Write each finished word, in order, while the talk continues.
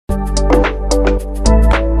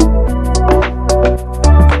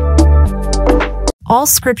All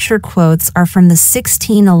scripture quotes are from the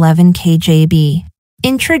 1611 KJV.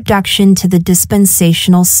 Introduction to the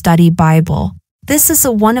Dispensational Study Bible. This is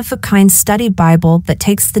a one-of-a-kind study Bible that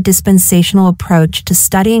takes the dispensational approach to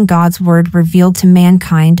studying God's Word revealed to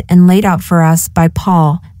mankind and laid out for us by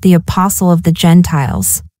Paul, the Apostle of the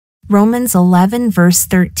Gentiles. Romans 11 verse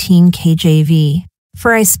 13 KJV.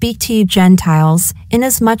 For I speak to you Gentiles,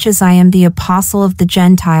 inasmuch as I am the Apostle of the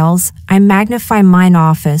Gentiles, I magnify mine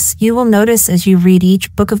office. You will notice as you read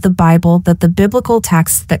each book of the Bible that the biblical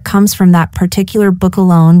text that comes from that particular book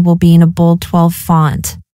alone will be in a bold 12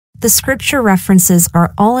 font. The scripture references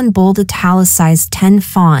are all in bold italicized 10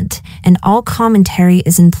 font, and all commentary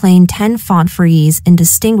is in plain 10 font for ease in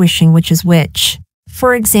distinguishing which is which.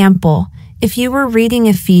 For example, if you were reading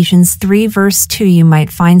Ephesians 3 verse 2, you might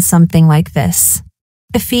find something like this.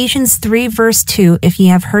 Ephesians 3 verse 2, if ye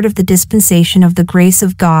have heard of the dispensation of the grace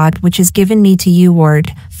of God which is given me to you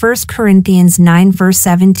ward. 1 Corinthians 9 verse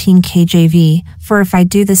 17 KJV, for if I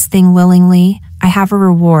do this thing willingly, I have a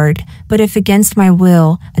reward, but if against my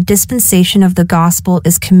will, a dispensation of the gospel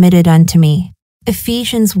is committed unto me.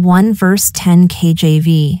 Ephesians 1 verse 10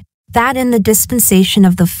 KJV. That in the dispensation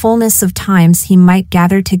of the fullness of times he might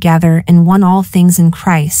gather together in one all things in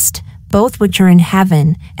Christ, both which are in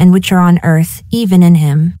heaven and which are on earth, even in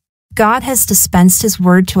him. God has dispensed his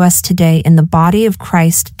word to us today in the body of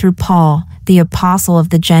Christ through Paul, the Apostle of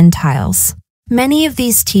the Gentiles. Many of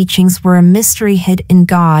these teachings were a mystery hid in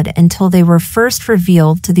God until they were first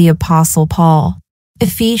revealed to the Apostle Paul.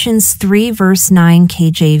 Ephesians 3 verse 9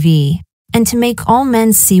 KJV. And to make all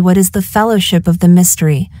men see what is the fellowship of the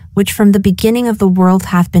mystery, which from the beginning of the world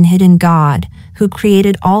hath been hid in God, who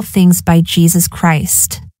created all things by Jesus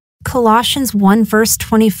Christ. Colossians 1 verse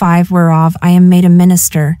 25, whereof I am made a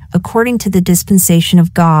minister, according to the dispensation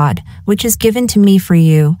of God, which is given to me for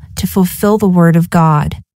you, to fulfill the word of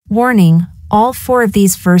God. Warning: all four of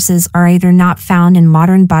these verses are either not found in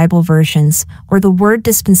modern Bible versions, or the word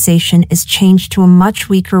dispensation is changed to a much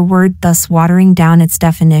weaker word, thus watering down its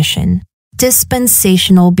definition.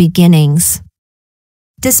 Dispensational beginnings.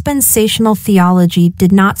 Dispensational theology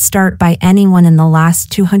did not start by anyone in the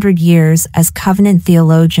last 200 years as covenant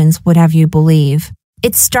theologians would have you believe.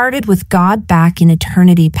 It started with God back in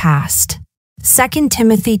eternity past. 2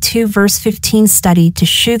 Timothy 2 verse 15, study to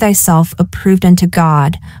shew thyself approved unto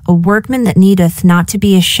God, a workman that needeth not to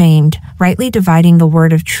be ashamed, rightly dividing the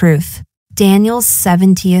word of truth. Daniel's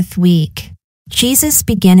 70th week. Jesus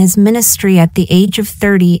began his ministry at the age of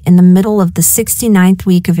 30 in the middle of the 69th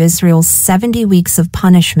week of Israel's 70 weeks of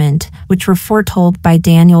punishment, which were foretold by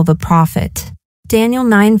Daniel the prophet. Daniel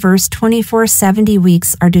 9 verse 24, 70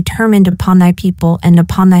 weeks are determined upon thy people and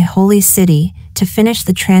upon thy holy city, to finish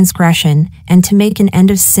the transgression, and to make an end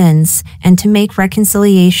of sins, and to make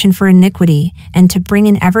reconciliation for iniquity, and to bring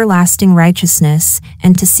in everlasting righteousness,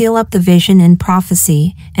 and to seal up the vision and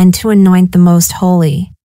prophecy, and to anoint the most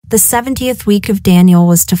holy. The 70th week of Daniel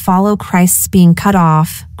was to follow Christ's being cut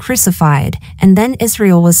off, crucified, and then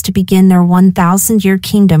Israel was to begin their 1,000-year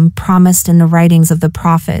kingdom promised in the writings of the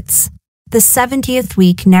prophets. The 70th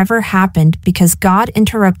week never happened because God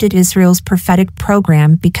interrupted Israel's prophetic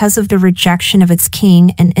program because of the rejection of its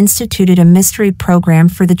king and instituted a mystery program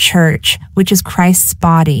for the church, which is Christ's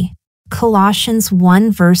body. Colossians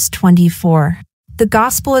 1 verse 24. The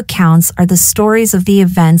Gospel accounts are the stories of the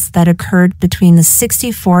events that occurred between the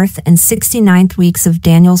 64th and 69th weeks of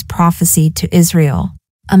Daniel's prophecy to Israel.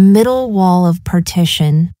 A middle wall of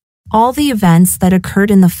partition. All the events that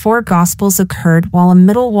occurred in the four Gospels occurred while a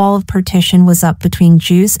middle wall of partition was up between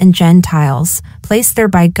Jews and Gentiles, placed there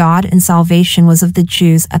by God, and salvation was of the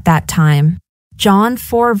Jews at that time. John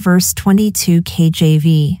 4 verse 22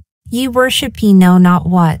 KJV. Ye worship ye know not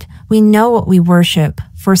what, we know what we worship,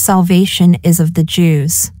 for salvation is of the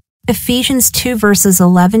Jews. Ephesians 2 verses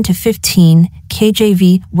 11 to 15,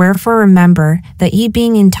 KJV, wherefore remember, that ye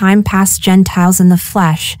being in time past Gentiles in the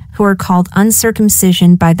flesh, who are called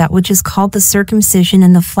uncircumcision by that which is called the circumcision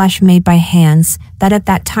in the flesh made by hands, that at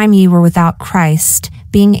that time ye were without Christ,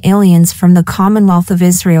 being aliens from the commonwealth of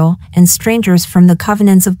Israel, and strangers from the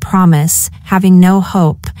covenants of promise, having no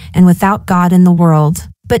hope, and without God in the world.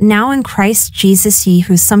 But now in Christ Jesus ye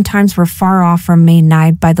who sometimes were far off are made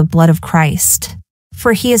nigh by the blood of Christ.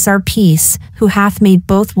 For he is our peace, who hath made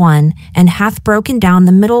both one, and hath broken down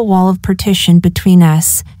the middle wall of partition between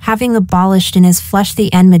us, having abolished in his flesh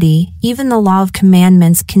the enmity, even the law of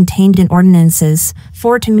commandments contained in ordinances,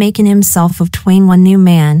 for to make in himself of twain one new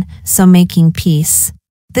man, so making peace.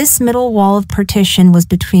 This middle wall of partition was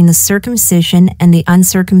between the circumcision and the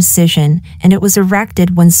uncircumcision, and it was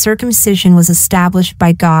erected when circumcision was established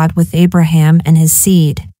by God with Abraham and his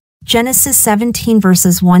seed. Genesis 17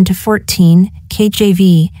 verses 1 to 14,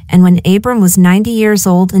 KJV. And when Abram was 90 years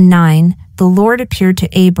old and 9, the Lord appeared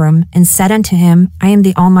to Abram and said unto him, I am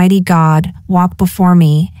the Almighty God, walk before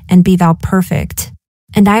me, and be thou perfect.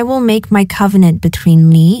 And I will make my covenant between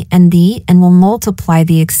me and thee, and will multiply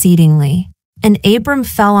thee exceedingly. And Abram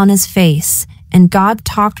fell on his face, and God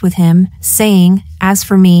talked with him, saying, As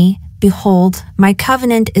for me, behold, my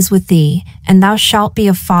covenant is with thee, and thou shalt be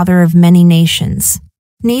a father of many nations.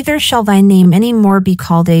 Neither shall thy name any more be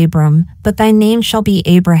called Abram, but thy name shall be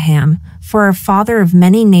Abraham, for a father of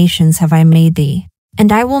many nations have I made thee.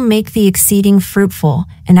 And I will make thee exceeding fruitful,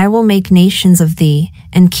 and I will make nations of thee,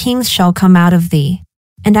 and kings shall come out of thee.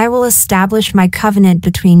 And I will establish my covenant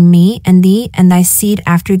between me and thee and thy seed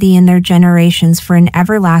after thee in their generations for an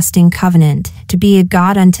everlasting covenant, to be a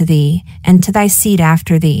God unto thee, and to thy seed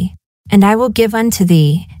after thee. And I will give unto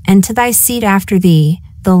thee, and to thy seed after thee,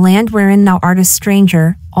 the land wherein thou art a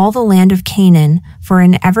stranger, all the land of Canaan, for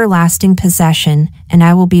an everlasting possession, and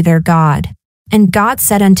I will be their God. And God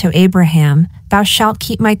said unto Abraham, Thou shalt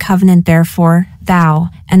keep my covenant therefore,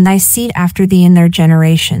 thou, and thy seed after thee in their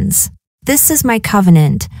generations. This is my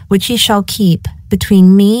covenant, which ye shall keep,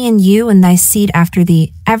 between me and you and thy seed after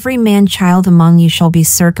thee. Every man child among you shall be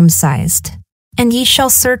circumcised. And ye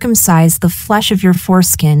shall circumcise the flesh of your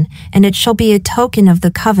foreskin, and it shall be a token of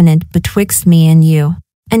the covenant betwixt me and you.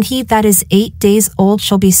 And he that is 8 days old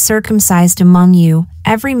shall be circumcised among you,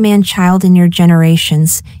 every man child in your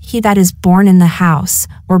generations, he that is born in the house,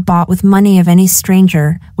 or bought with money of any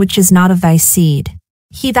stranger, which is not of thy seed.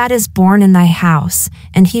 He that is born in thy house,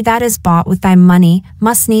 and he that is bought with thy money,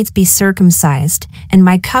 must needs be circumcised, and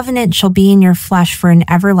my covenant shall be in your flesh for an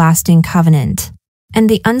everlasting covenant. And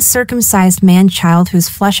the uncircumcised man-child whose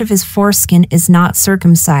flesh of his foreskin is not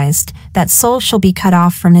circumcised, that soul shall be cut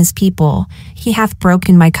off from his people. He hath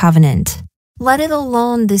broken my covenant. Let it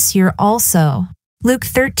alone this year also. Luke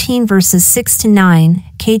 13 verses 6 to 9,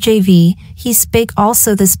 KJV. He spake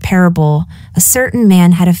also this parable. A certain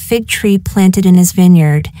man had a fig tree planted in his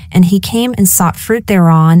vineyard, and he came and sought fruit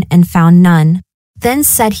thereon, and found none. Then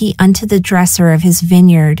said he unto the dresser of his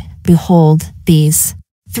vineyard, Behold, these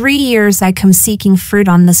 3 years I come seeking fruit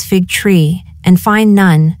on this fig tree, and find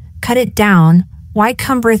none. Cut it down. Why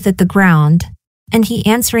cumbereth it the ground? And he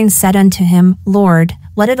answering said unto him, Lord,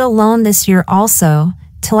 let it alone this year also,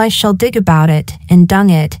 till I shall dig about it, and dung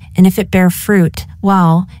it, and if it bear fruit,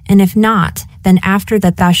 well, and if not, then after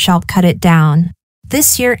that thou shalt cut it down.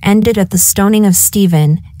 This year ended at the stoning of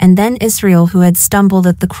Stephen, and then Israel, who had stumbled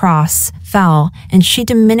at the cross, fell, and she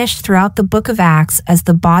diminished throughout the book of Acts as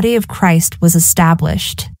the body of Christ was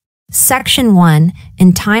established. Section 1,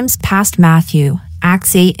 In Times Past Matthew,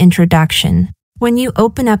 Acts 8 Introduction. When you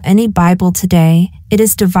open up any Bible today, it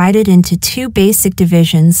is divided into two basic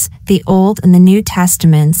divisions, the Old and the New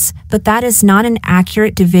Testaments, but that is not an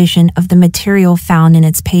accurate division of the material found in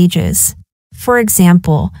its pages. For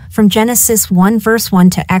example, from Genesis 1 verse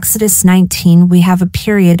 1 to Exodus 19 we have a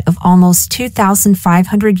period of almost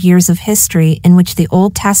 2,500 years of history in which the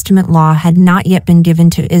Old Testament law had not yet been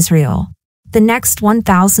given to Israel. The next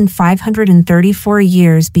 1,534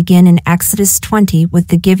 years begin in Exodus 20 with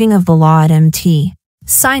the giving of the law at Mt.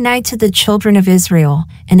 Sinai to the children of Israel,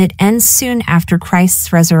 and it ends soon after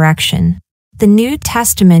Christ's resurrection. The New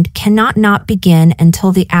Testament cannot not begin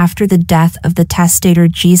until after the death of the testator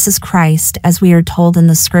Jesus Christ, as we are told in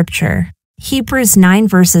the Scripture. Hebrews 9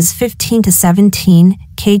 verses 15 to 17,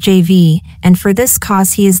 KJV, and for this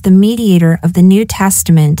cause he is the mediator of the New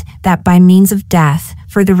Testament, that by means of death,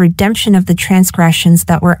 for the redemption of the transgressions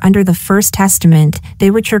that were under the First Testament,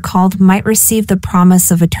 they which are called might receive the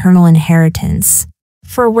promise of eternal inheritance.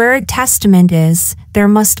 For where a testament is, there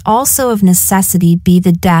must also of necessity be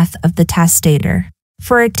the death of the testator.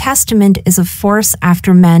 For a testament is of force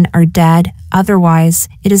after men are dead, otherwise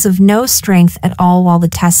it is of no strength at all while the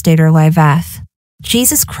testator liveth.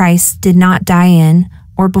 Jesus Christ did not die in,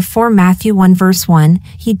 or before Matthew 1 verse 1,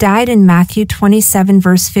 he died in Matthew 27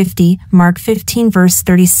 verse 50, Mark 15 verse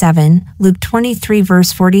 37, Luke 23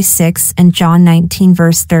 verse 46, and John 19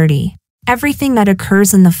 verse 30. Everything that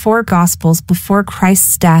occurs in the four Gospels before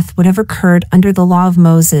Christ's death would have occurred under the law of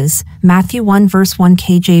Moses, Matthew 1 verse 1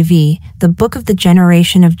 KJV, the book of the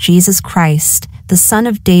generation of Jesus Christ, the son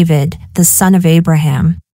of David, the son of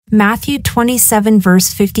Abraham. Matthew 27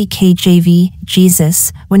 verse 50 KJV,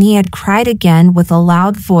 Jesus, when he had cried again with a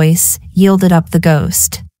loud voice, yielded up the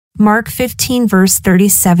ghost. Mark 15 verse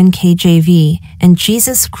 37 KJV, and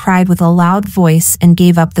Jesus cried with a loud voice and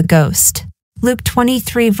gave up the ghost. Luke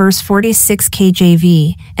 23 verse 46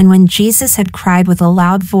 KJV, and when Jesus had cried with a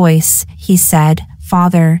loud voice, he said,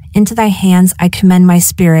 Father, into thy hands I commend my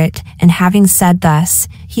spirit, and having said thus,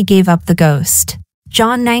 he gave up the ghost.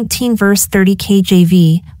 John 19 verse 30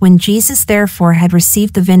 KJV, when Jesus therefore had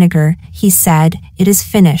received the vinegar, he said, It is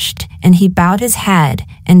finished, and he bowed his head,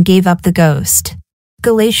 and gave up the ghost.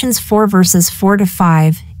 Galatians 4 verses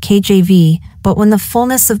 4-5 KJV, but when the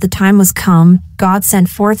fullness of the time was come, God sent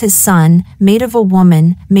forth his Son, made of a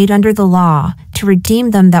woman, made under the law, to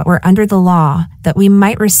redeem them that were under the law, that we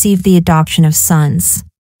might receive the adoption of sons.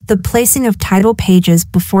 The placing of title pages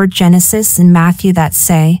before Genesis and Matthew that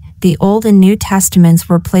say, the Old and New Testaments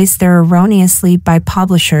were placed there erroneously by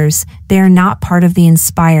publishers. They are not part of the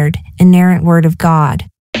inspired, inerrant Word of God.